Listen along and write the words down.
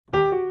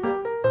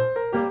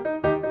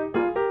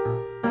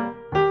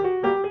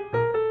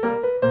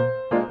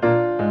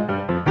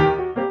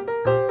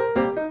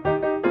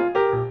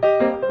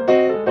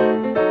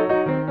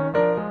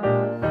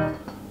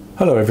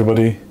Hello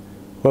everybody,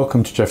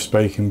 welcome to Jeff's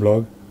Baking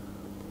Blog.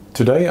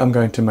 Today I'm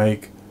going to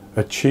make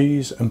a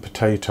cheese and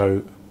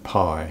potato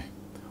pie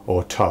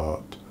or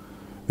tart.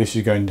 This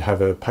is going to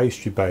have a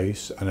pastry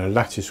base and a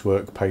lattice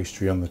work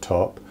pastry on the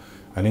top,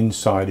 and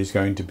inside is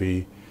going to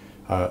be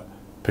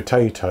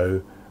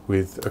potato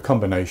with a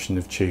combination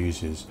of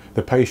cheeses.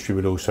 The pastry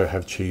will also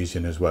have cheese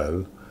in as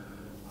well.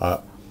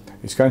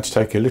 It's going to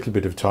take a little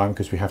bit of time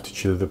because we have to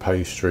chill the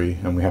pastry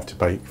and we have to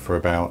bake for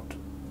about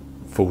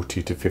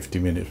 40 to 50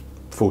 minutes.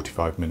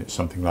 45 minutes,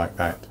 something like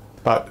that,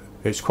 but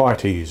it's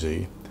quite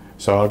easy.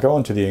 So I'll go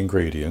on to the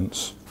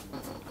ingredients,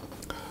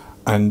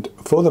 and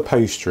for the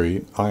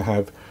pastry I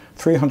have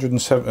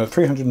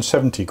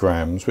 370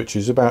 grams, which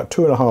is about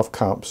 2.5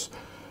 cups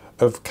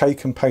of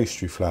cake and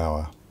pastry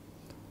flour.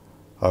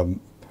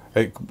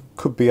 It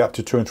could be up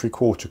to 2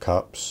 3/4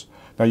 cups.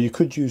 Now you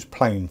could use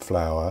plain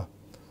flour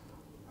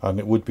and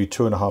it would be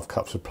 2.5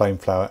 cups of plain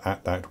flour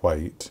at that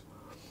weight.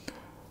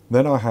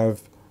 Then I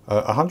have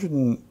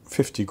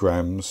 150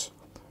 grams,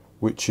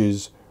 which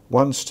is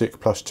 1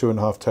 stick plus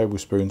 2.5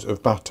 tablespoons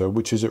of butter,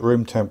 which is at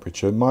room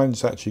temperature.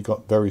 Mine's actually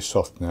got very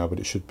soft now, but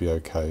it should be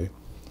okay.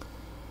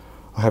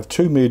 I have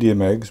 2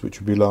 medium eggs, which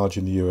would be large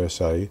in the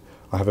USA.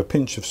 I have a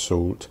pinch of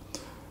salt,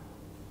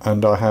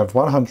 and I have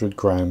 100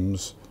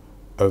 grams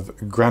of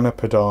Grana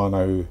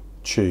Padano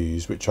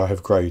cheese, which I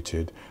have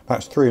grated.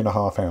 That's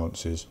 3.5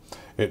 ounces.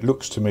 It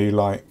looks to me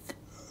like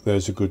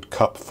there's a good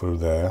cupful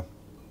there.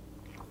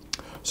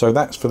 So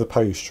that's for the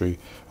pastry.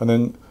 And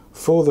then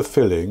for the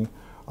filling,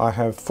 I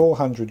have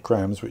 400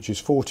 grams, which is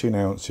 14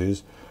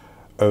 ounces,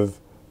 of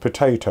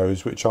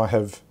potatoes, which I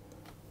have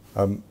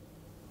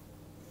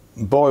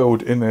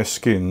boiled in their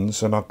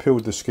skins, and I've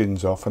peeled the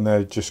skins off and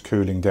they're just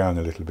cooling down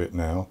a little bit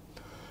now.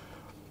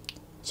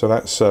 So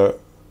that's the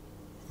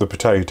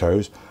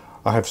potatoes.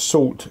 I have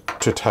salt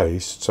to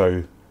taste,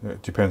 so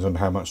it depends on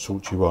how much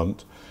salt you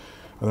want.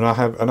 And then I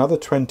have another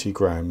 20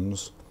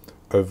 grams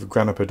of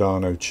Grana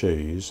Padano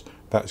cheese.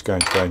 That's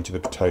going to go into the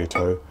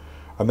potato,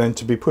 and then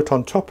to be put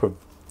on top of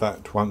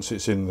that once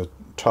it's in the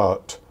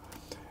tart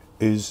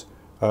is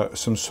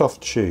some soft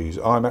cheese.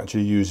 I'm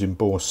actually using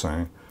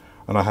Boursin,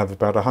 and I have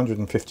about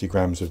 150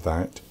 grams of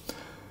that.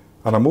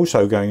 And I'm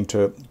also going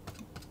to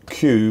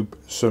cube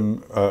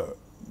some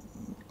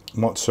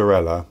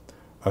mozzarella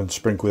and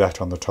sprinkle that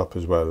on the top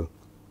as well.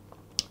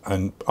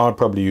 And I'd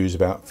probably use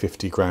about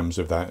 50 grams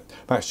of that.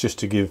 That's just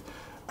to give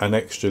an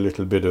extra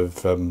little bit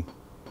of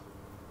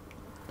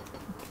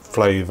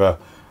flavour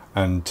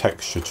and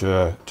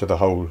texture to the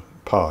whole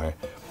pie.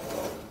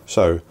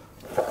 So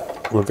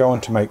we'll go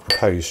on to make the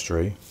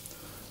pastry,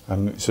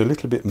 and it's a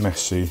little bit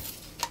messy.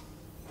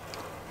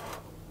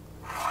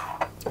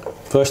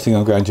 First thing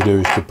I'm going to do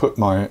is to put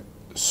my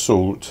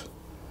salt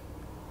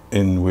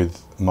in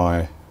with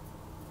my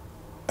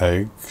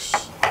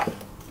eggs,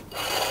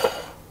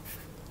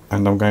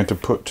 and I'm going to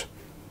put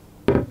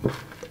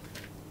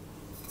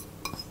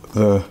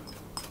the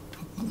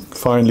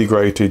finely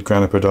grated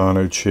Grana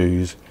Padano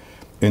cheese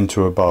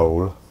into a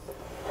bowl,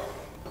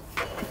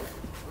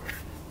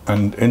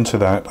 and into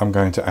that I'm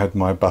going to add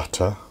my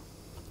butter.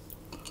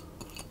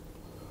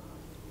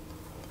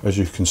 As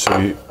you can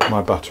see,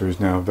 my butter is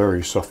now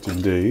very soft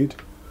indeed.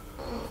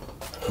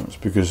 That's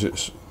because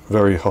it's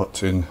very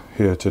hot in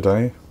here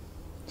today,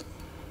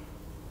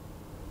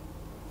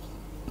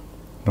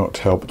 not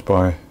helped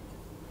by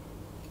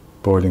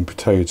boiling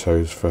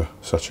potatoes for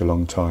such a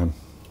long time.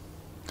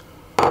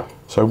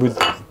 So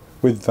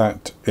with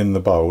that in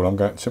the bowl,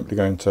 I'm simply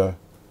going to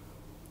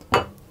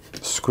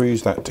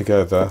squeeze that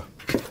together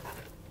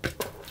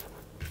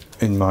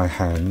in my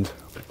hand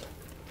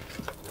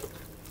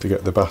to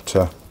get the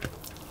butter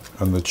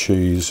and the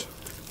cheese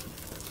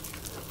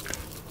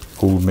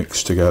all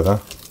mixed together.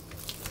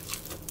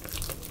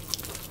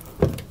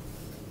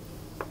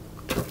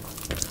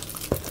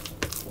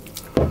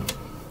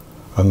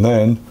 And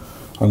then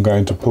I'm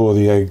going to pour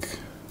the egg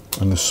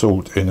and the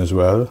salt in as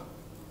well,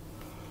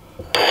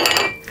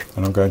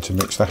 and I'm going to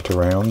mix that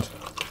around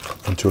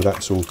until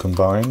that's all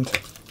combined.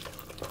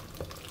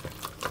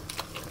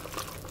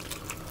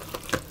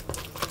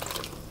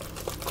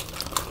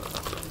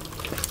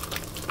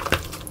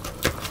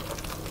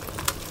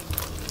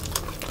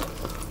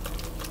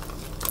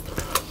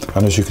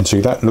 And as you can see,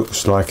 that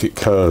looks like it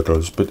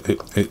curdles, but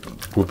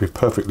it will be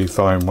perfectly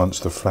fine once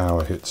the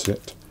flour hits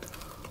it.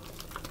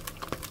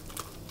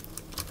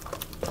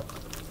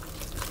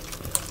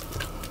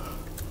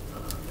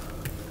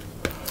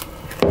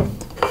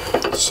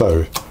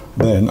 So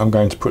then I'm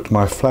going to put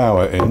my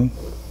flour in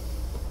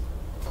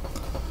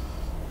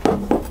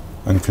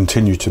and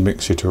continue to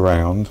mix it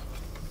around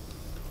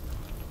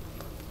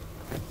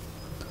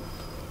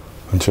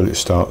until it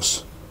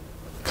starts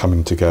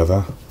coming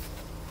together.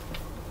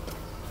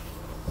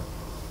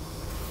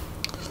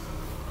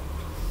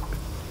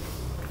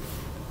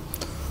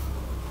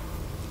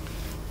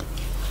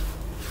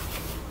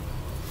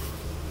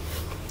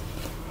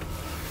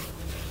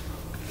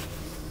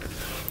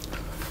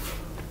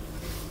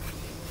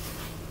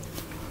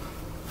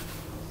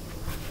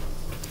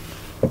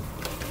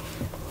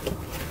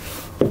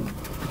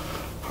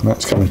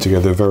 that's coming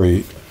together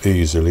very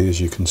easily, as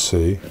you can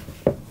see.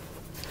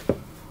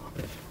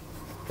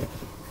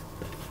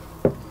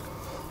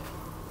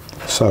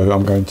 So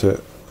I'm going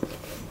to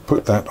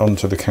put that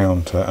onto the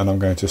counter and I'm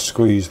going to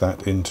squeeze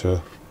that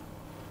into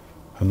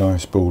a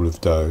nice ball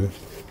of dough.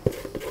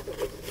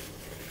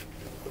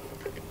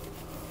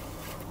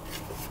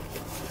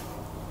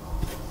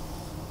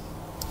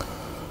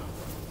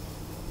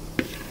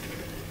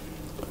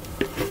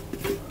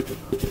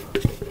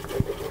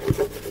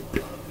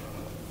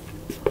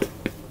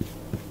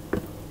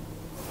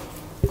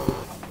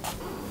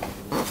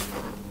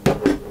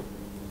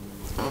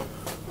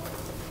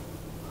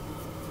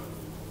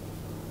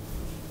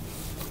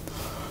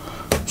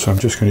 So I'm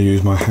just going to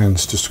use my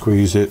hands to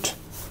squeeze it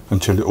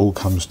until it all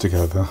comes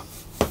together.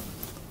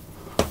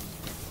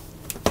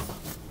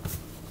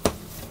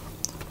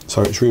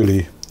 So it's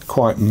really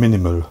quite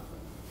minimal,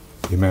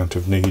 the amount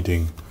of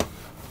kneading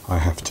I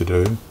have to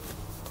do,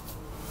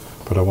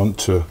 but I want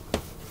to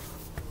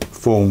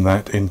form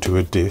that into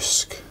a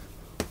disc.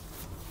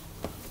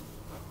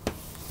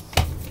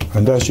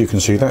 And as you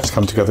can see, that's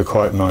come together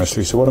quite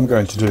nicely. So what I'm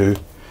going to do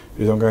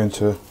is I'm going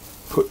to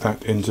put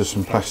that into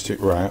some plastic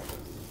wrap.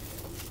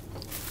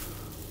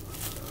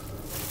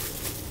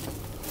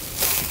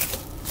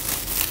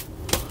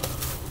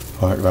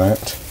 Like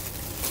that.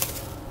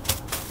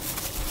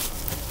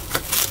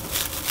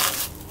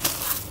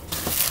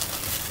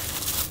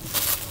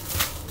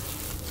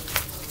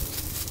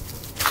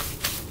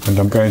 And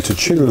I'm going to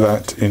chill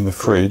that in the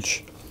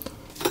fridge.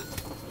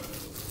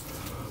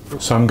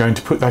 So I'm going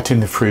to put that in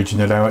the fridge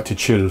and allow it to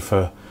chill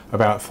for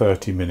about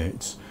 30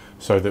 minutes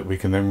so that we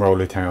can then roll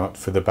it out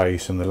for the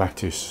base and the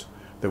lattice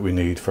that we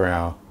need for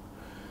our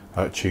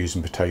cheese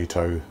and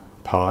potato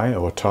pie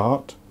or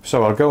tart.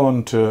 So I'll go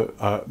on to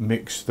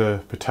mix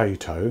the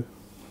potato.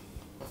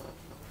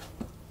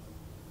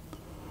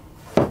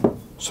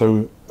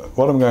 So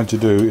what I'm going to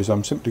do is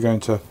I'm simply going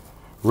to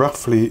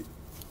roughly,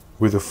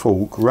 with a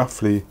fork,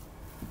 roughly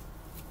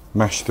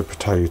mash the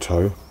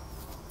potato.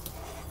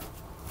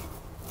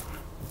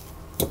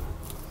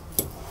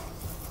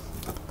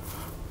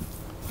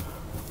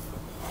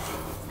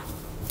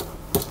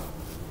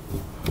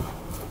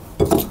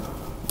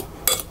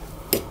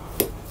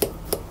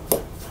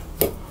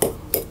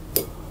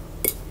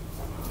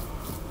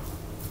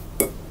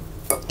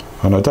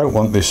 And I don't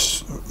want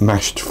this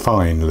mashed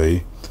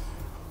finely,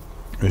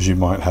 as you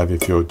might have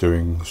if you're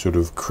doing sort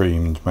of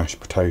creamed mashed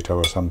potato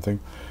or something.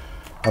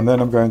 And then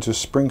I'm going to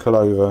sprinkle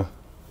over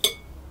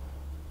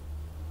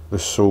the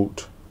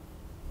salt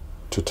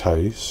to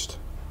taste.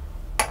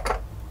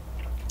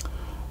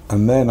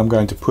 And then I'm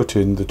going to put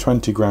in the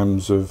 20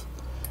 grams of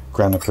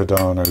Grana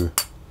Padano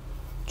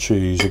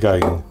cheese,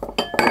 again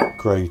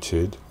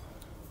grated.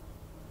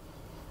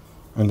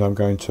 And I'm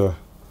going to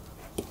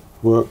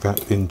work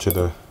that into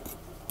the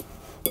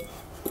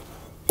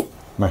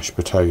mashed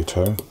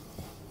potato.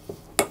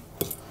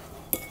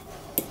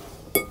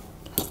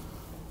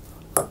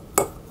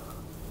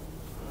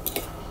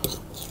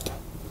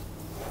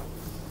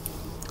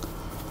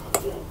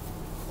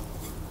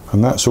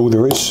 And that's all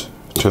there is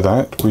to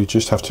that. We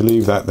just have to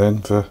leave that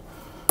then for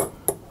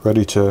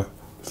ready to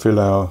fill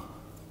our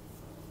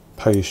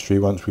pastry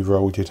once we've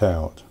rolled it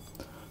out.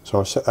 So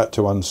I'll set that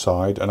to one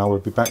side and I will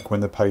be back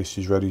when the paste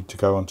is ready to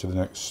go on to the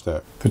next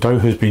step. The dough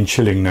has been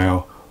chilling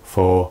now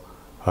for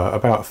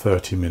about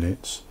 30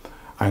 minutes,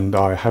 and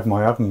I have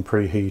my oven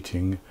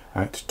preheating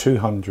at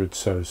 200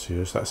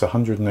 Celsius, that's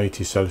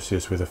 180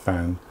 Celsius with a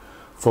fan,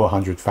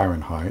 400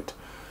 Fahrenheit.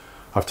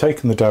 I've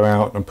taken the dough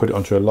out and put it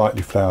onto a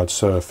lightly floured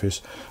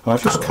surface, and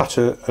I've just cut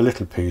a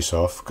little piece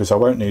off because I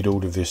won't need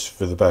all of this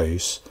for the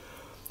base,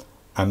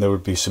 and there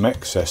would be some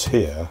excess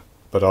here,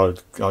 but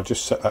I'll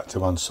just set that to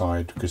one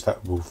side because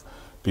that will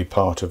be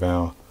part of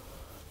our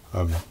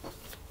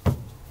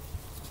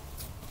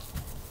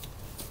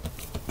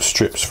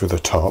strips for the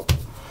top.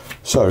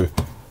 So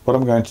what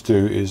I'm going to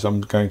do is I'm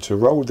going to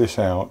roll this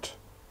out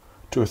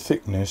to a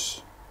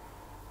thickness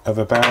of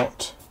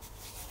about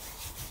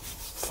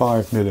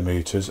 5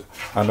 millimeters,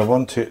 and I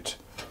want it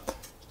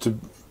to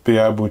be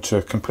able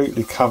to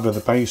completely cover the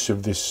base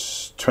of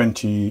this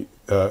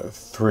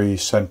 23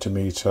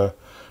 centimeter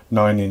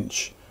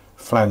 9-inch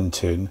flan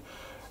tin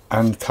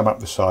and come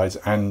up the sides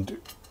and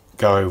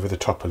go over the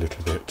top a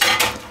little bit.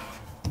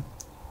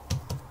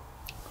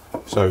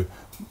 So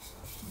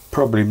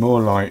probably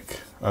more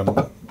like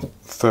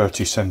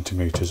 30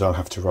 centimeters I'll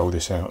have to roll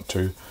this out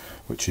to,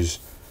 which is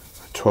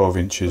 12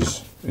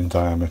 inches in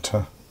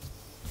diameter.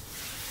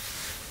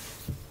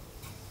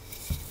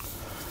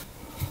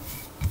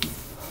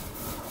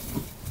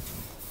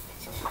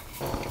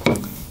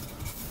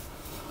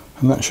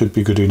 And that should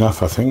be good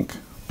enough, I think.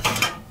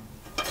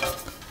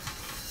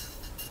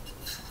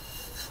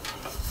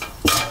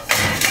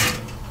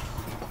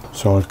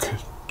 So I'll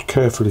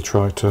carefully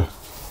try to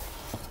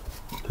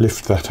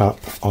lift that up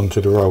onto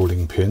the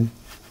rolling pin.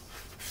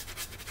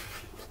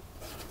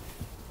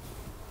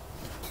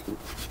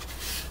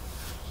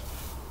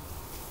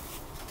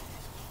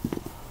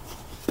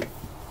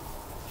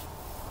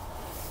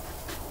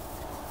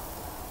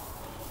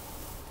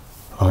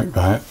 like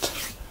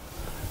that,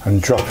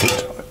 and drop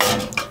it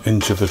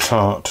into the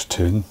tart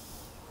tin.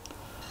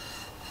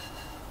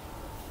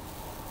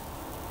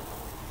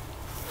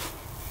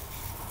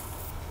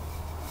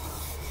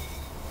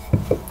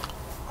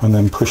 And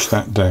then push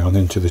that down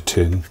into the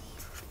tin.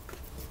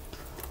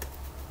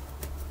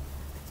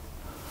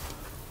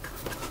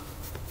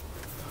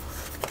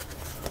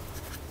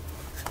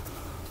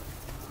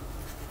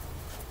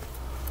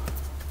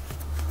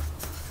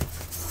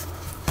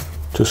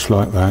 Just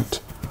like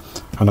that.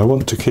 And I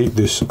want to keep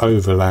this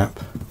overlap.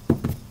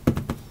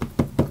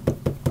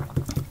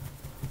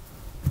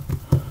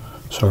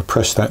 So I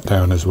press that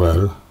down as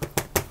well.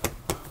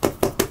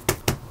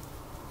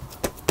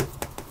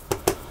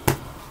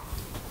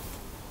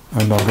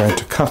 And I'm going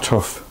to cut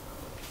off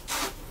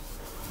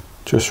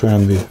just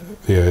around the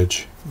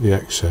edge, the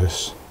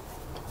excess.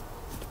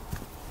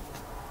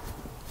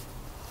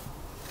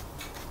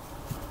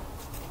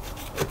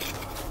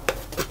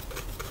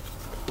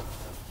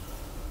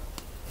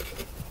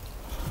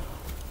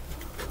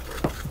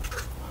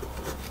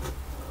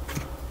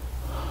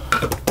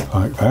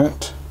 Like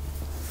that.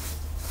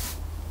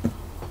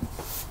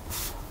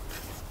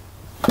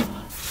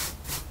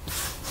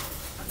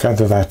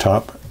 Gather that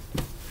up,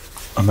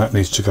 and that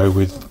needs to go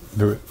with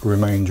the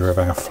remainder of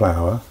our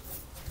flour.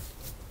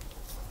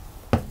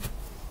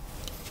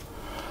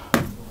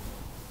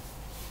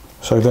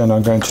 So then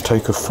I'm going to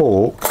take a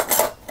fork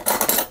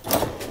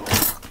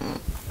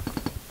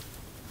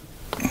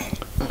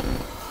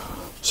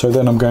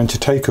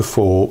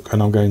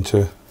and I'm going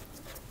to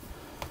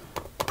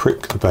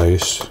prick the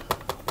base.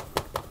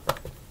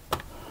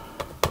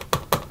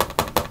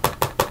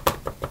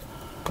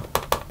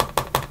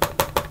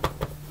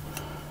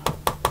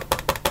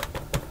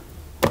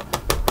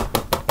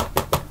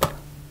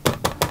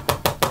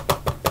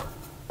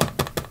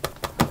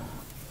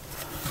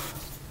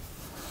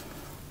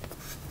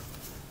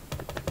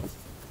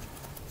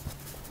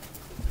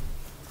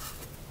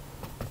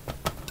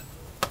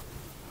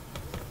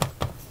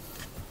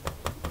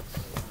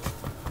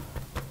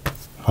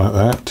 Like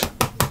that.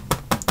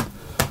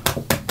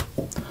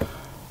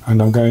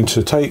 And I'm going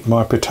to take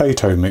my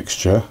potato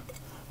mixture,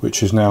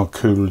 which is now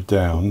cooled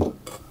down,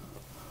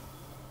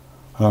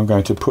 and I'm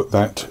going to put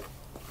that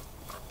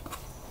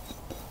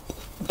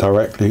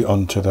directly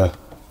onto the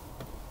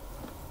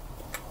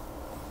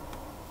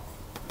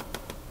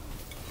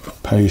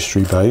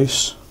pastry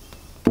base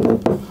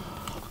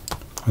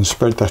and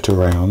spread that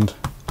around.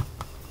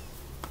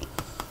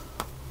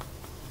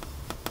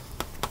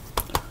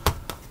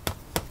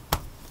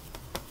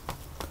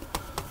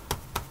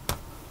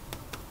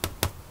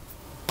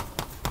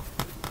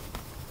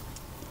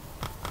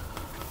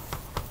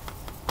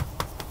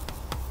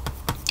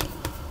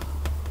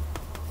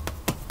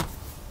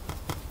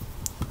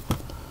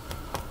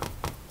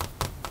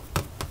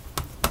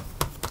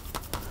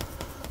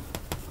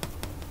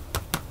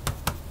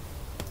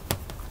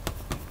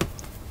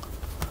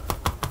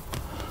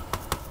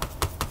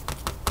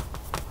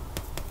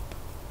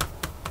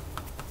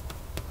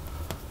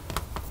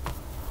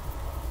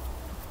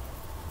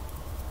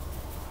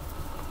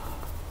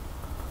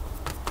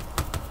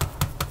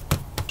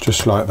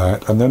 Just like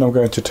that, and then I'm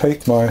going to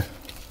take my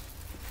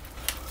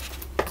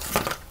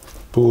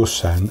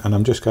Boursin and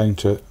I'm just going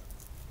to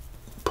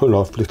pull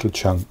off little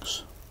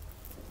chunks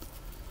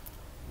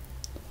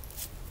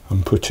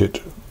and put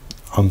it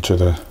onto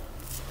the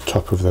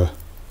top of the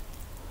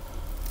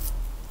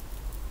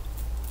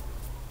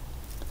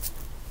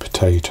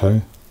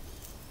potato.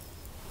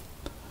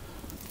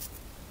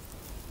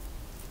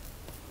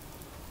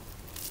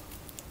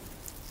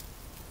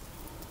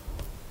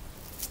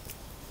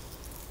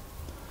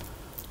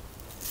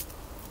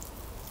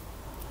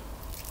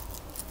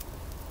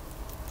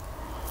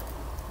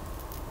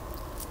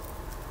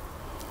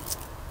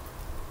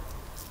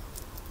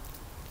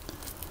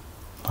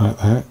 Like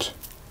that.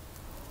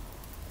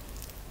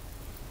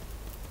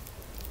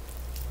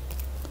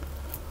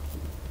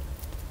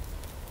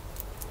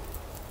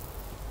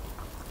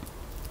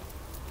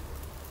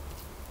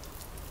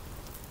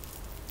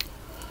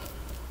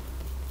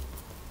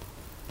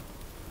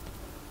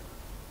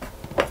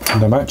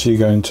 And I'm actually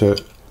going to,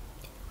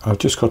 I've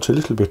just got a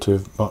little bit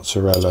of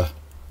mozzarella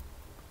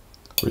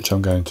which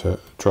I'm going to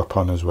drop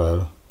on as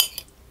well.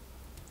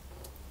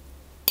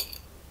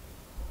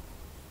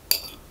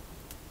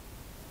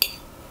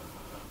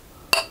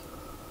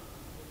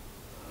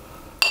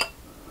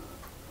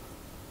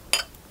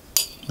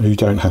 You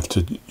don't have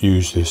to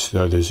use this,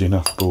 though there's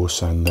enough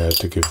Boursin there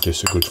to give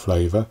this a good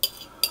flavour,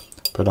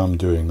 but I'm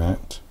doing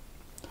that.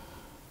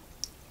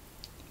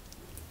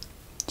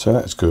 So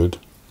that's good.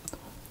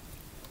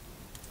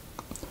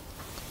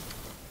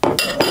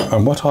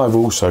 And what I've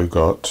also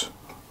got,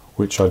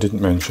 which I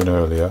didn't mention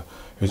earlier,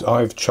 is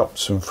I've chopped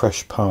some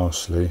fresh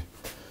parsley,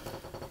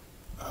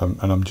 and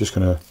I'm just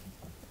going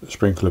to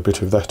sprinkle a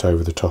bit of that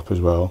over the top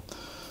as well.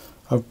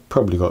 I've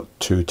probably got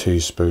 2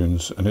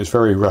 teaspoons, and it's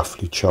very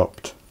roughly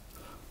chopped.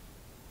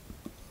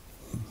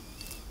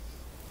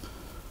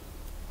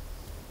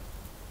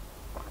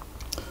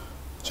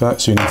 So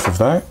that's enough of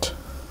that.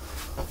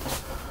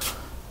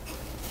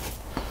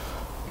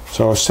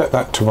 So I'll set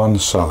that to one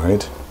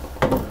side,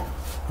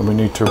 and we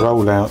need to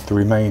roll out the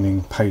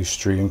remaining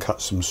pastry and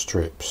cut some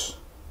strips.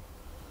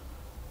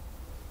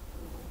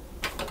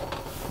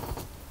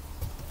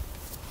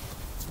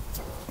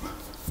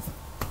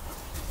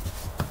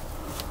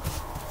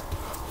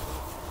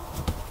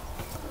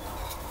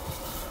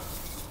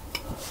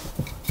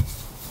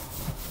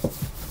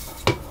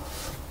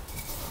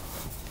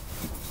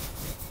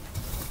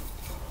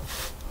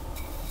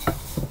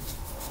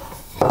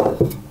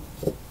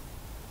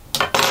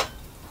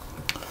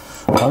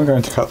 I'm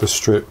going to cut the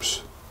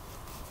strips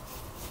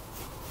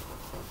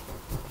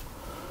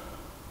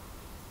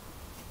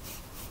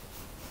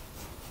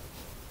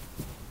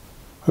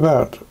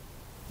about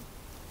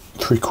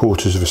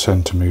 3/4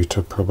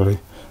 centimetre, probably,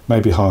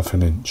 maybe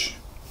 1/2 inch.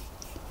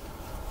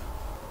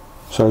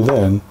 So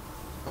then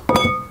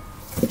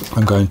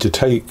I'm going to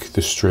take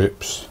the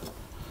strips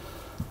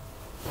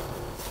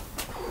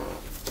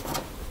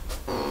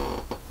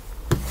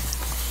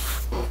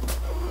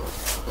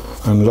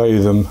and lay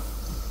them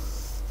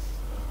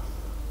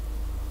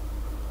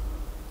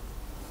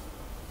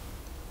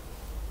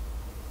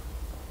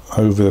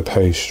over the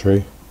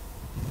pastry,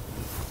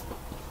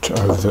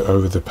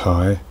 over the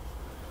pie,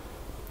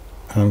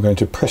 and I'm going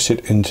to press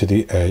it into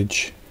the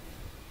edge.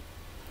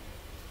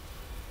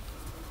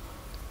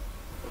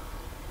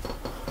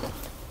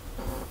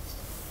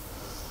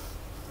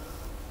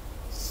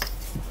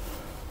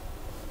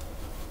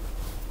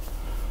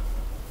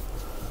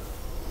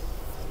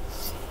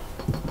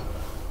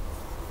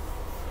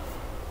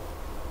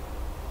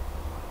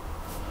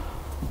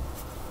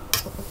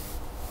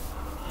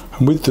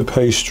 And with the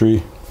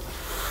pastry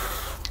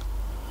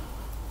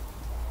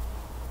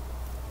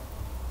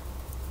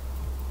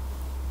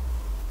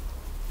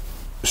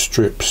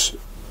strips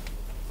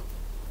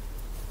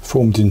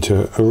formed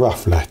into a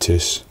rough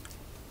lattice,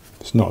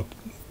 it's not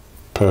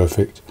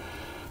perfect,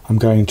 I'm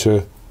going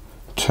to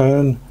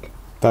turn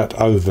that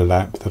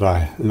overlap that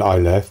I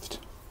left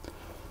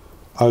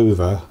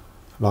over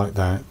like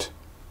that,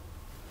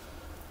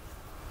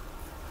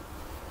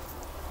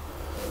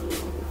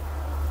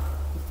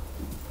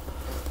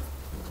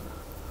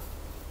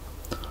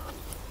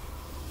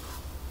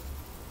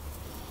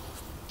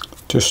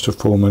 just to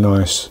form a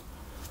nice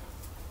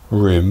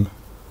rim.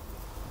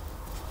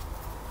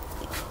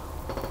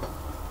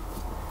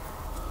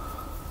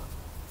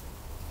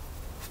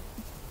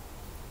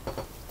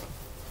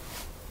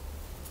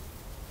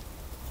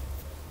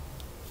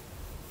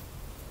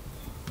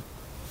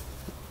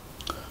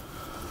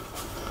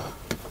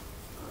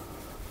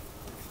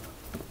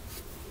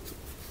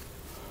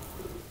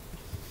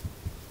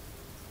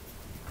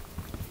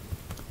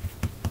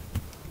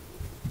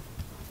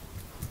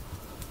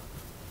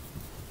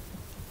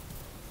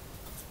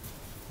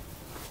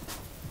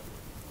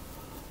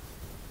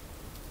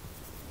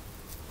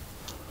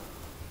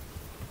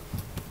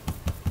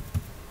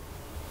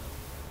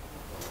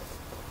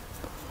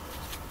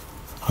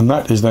 And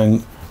that is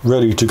then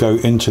ready to go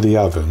into the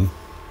oven.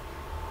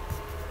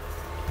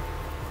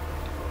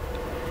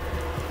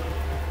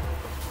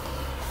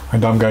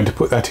 And I'm going to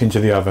put that into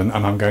the oven,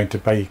 and I'm going to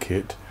bake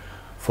it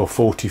for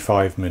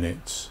 45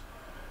 minutes.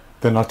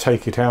 Then I'll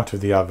take it out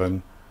of the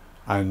oven,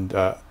 and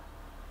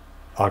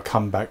I'll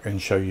come back and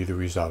show you the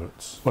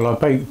results. Well, I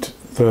baked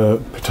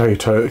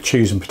the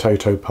cheese and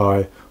potato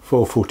pie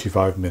for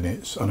 45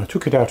 minutes, and I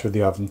took it out of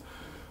the oven,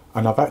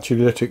 and I've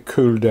actually let it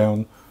cool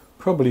down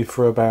probably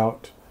for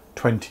about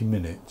 20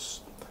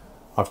 minutes.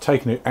 I've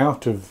taken it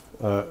out of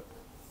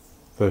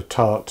the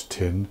tart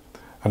tin,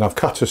 and I've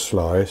cut a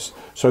slice.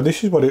 So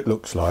this is what it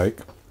looks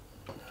like,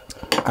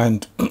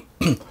 and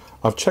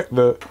I've checked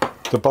the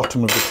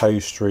bottom of the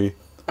pastry,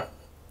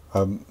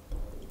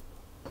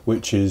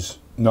 which is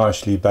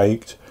nicely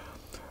baked,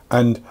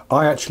 and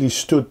I actually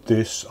stood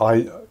this,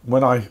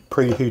 when I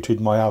preheated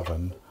my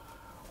oven,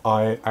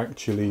 I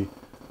actually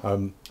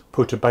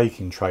put a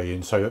baking tray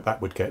in so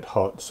that would get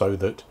hot, so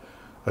that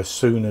as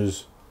soon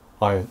as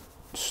I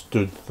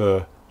stood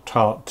the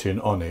tart tin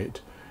on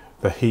it,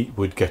 the heat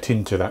would get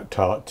into that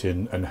tart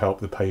tin and help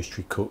the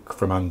pastry cook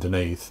from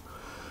underneath.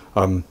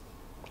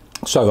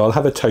 So I'll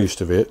have a taste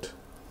of it.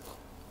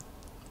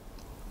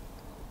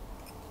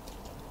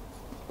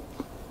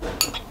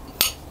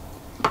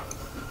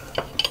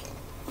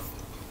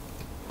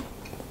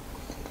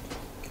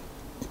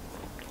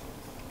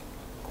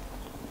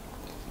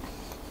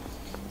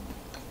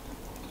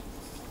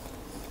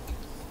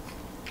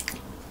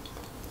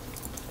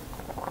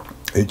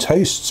 It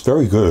tastes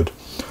very good.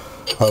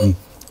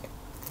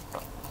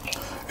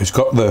 It's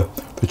got the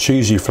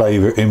cheesy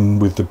flavour in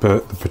with the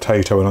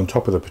potato and on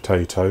top of the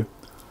potato.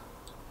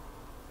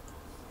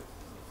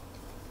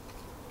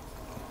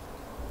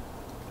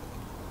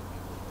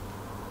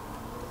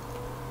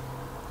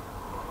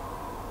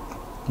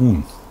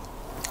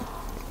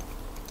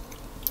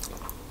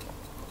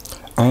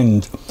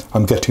 And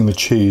I'm getting the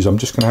cheese. I'm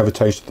just going to have a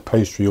taste of the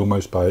pastry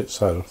almost by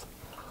itself.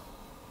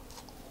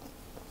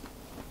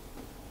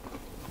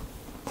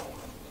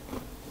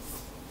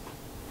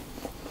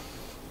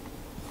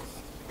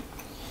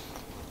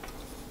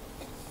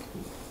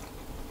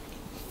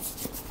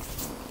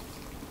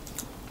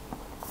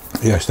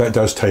 Yes, that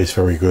does taste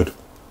very good.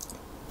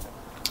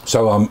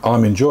 So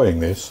I'm enjoying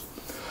this.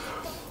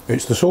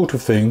 It's the sort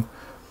of thing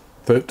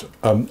that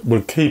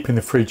will keep in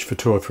the fridge for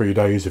 2 or 3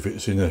 days if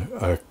it's in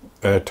a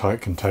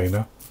airtight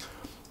container.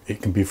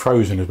 It can be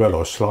frozen as well,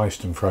 or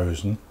sliced and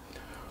frozen.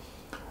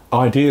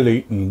 Ideally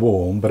eaten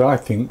warm, but I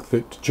think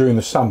that during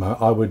the summer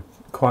I would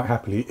quite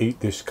happily eat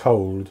this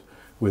cold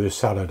with a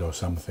salad or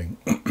something.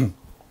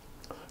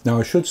 Now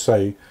I should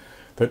say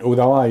that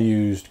although I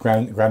used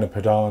Grana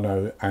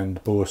Padano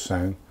and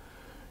Boursin,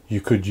 you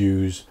could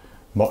use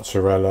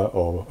mozzarella,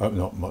 or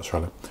not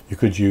mozzarella, you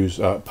could use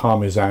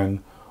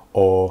Parmesan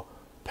or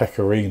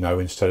pecorino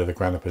instead of the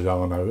Grana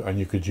Padano, and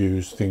you could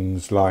use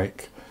things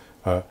like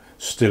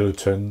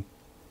Stilton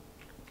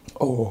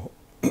or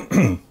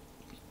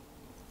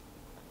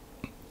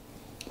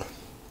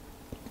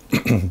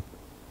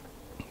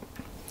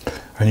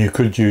and you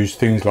could use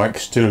things like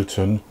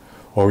Stilton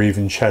or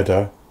even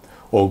cheddar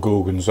or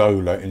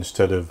gorgonzola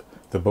instead of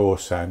the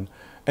Boursin.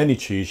 Any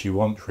cheese you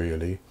want,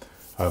 really.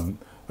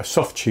 A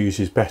soft cheese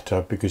is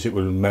better because it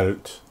will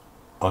melt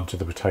onto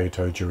the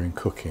potato during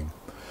cooking.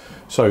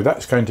 So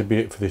that's going to be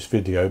it for this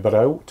video, but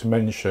I ought to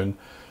mention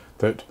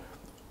that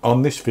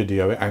on this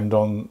video and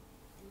on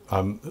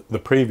the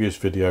previous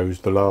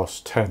videos, the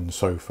last 10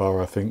 so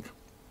far I think,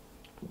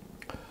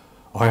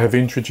 I have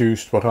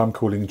introduced what I'm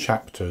calling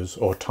chapters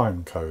or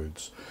time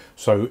codes.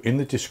 So in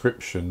the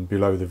description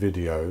below the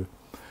video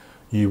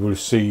you will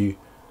see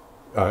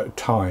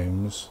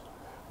times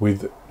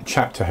with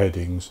chapter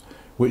headings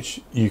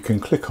which you can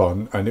click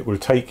on, and it will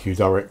take you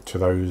direct to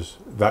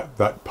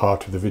that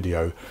part of the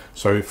video.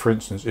 So for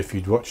instance, if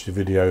you'd watched the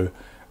video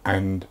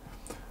and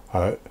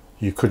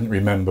you couldn't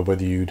remember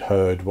whether you'd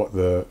heard what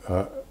the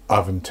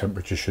oven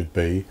temperature should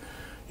be,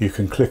 you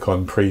can click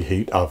on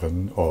preheat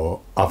oven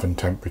or oven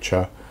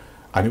temperature,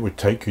 and it would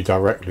take you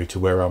directly to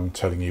where I'm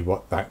telling you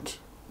what that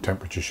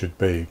temperature should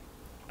be.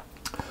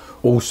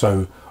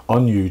 Also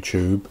on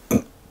YouTube,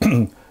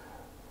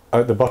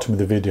 at the bottom of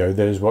the video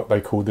there's what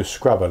they call the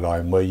scrubber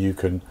line, where you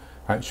can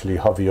actually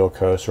hover your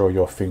cursor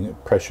or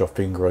press your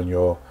finger on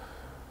your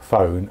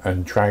phone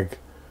and drag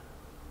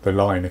the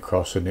line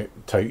across, and it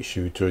takes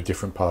you to a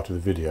different part of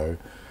the video.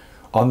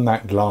 On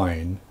that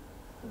line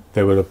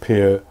there will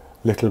appear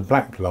little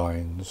black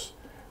lines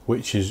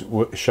which is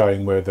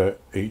showing where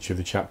each of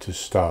the chapters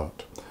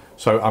start.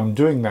 So I'm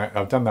doing that,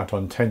 I've done that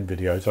on 10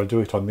 videos, I'll do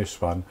it on this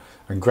one,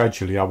 and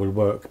gradually I will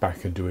work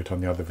back and do it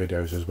on the other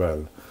videos as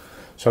well.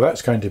 So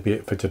that's going to be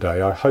it for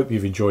today. I hope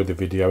you've enjoyed the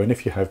video, and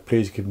if you have,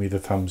 please give me the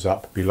thumbs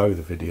up below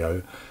the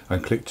video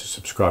and click to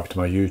subscribe to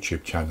my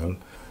YouTube channel.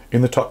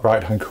 In the top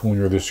right hand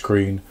corner of the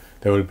screen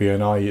there will be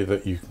an eye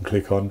that you can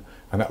click on,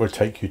 and that will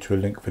take you to a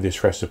link for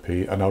this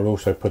recipe, and I'll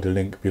also put a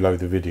link below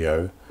the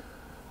video,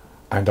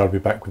 and I'll be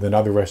back with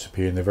another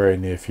recipe in the very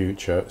near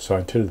future. So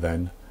until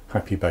then,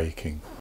 happy baking.